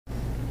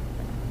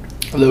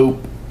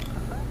Hello.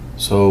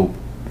 So,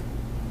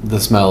 the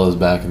smell is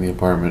back in the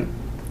apartment,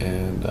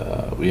 and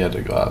we had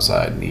to go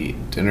outside and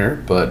eat dinner,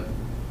 but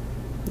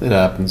it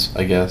happens,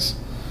 I guess.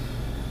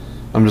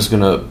 I'm just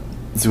gonna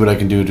see what I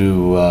can do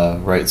to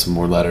write some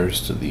more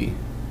letters to the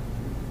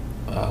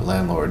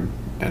landlord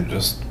and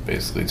just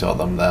basically tell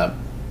them that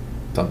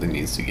something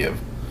needs to give.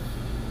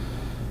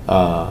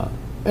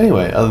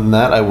 Anyway, other than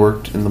that, I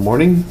worked in the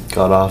morning,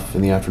 got off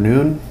in the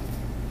afternoon.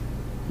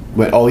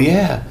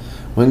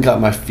 Went and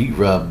got my feet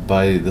rubbed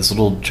by this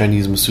little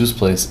Chinese masseuse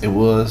place. It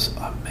was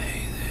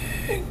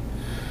amazing.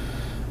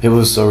 It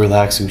was so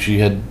relaxing. She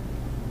had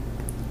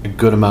a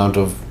good amount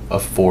of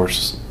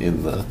force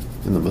in the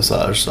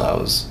massage, so I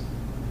was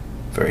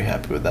very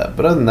happy with that.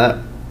 But other than that,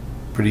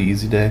 pretty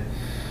easy day.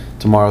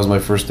 Tomorrow's my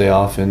first day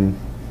off in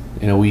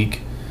a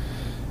week,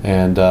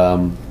 and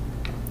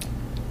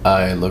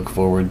I look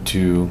forward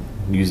to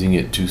using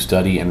it to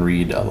study and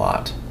read a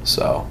lot.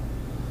 So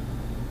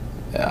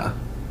yeah.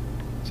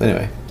 So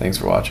anyway, thanks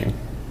for watching.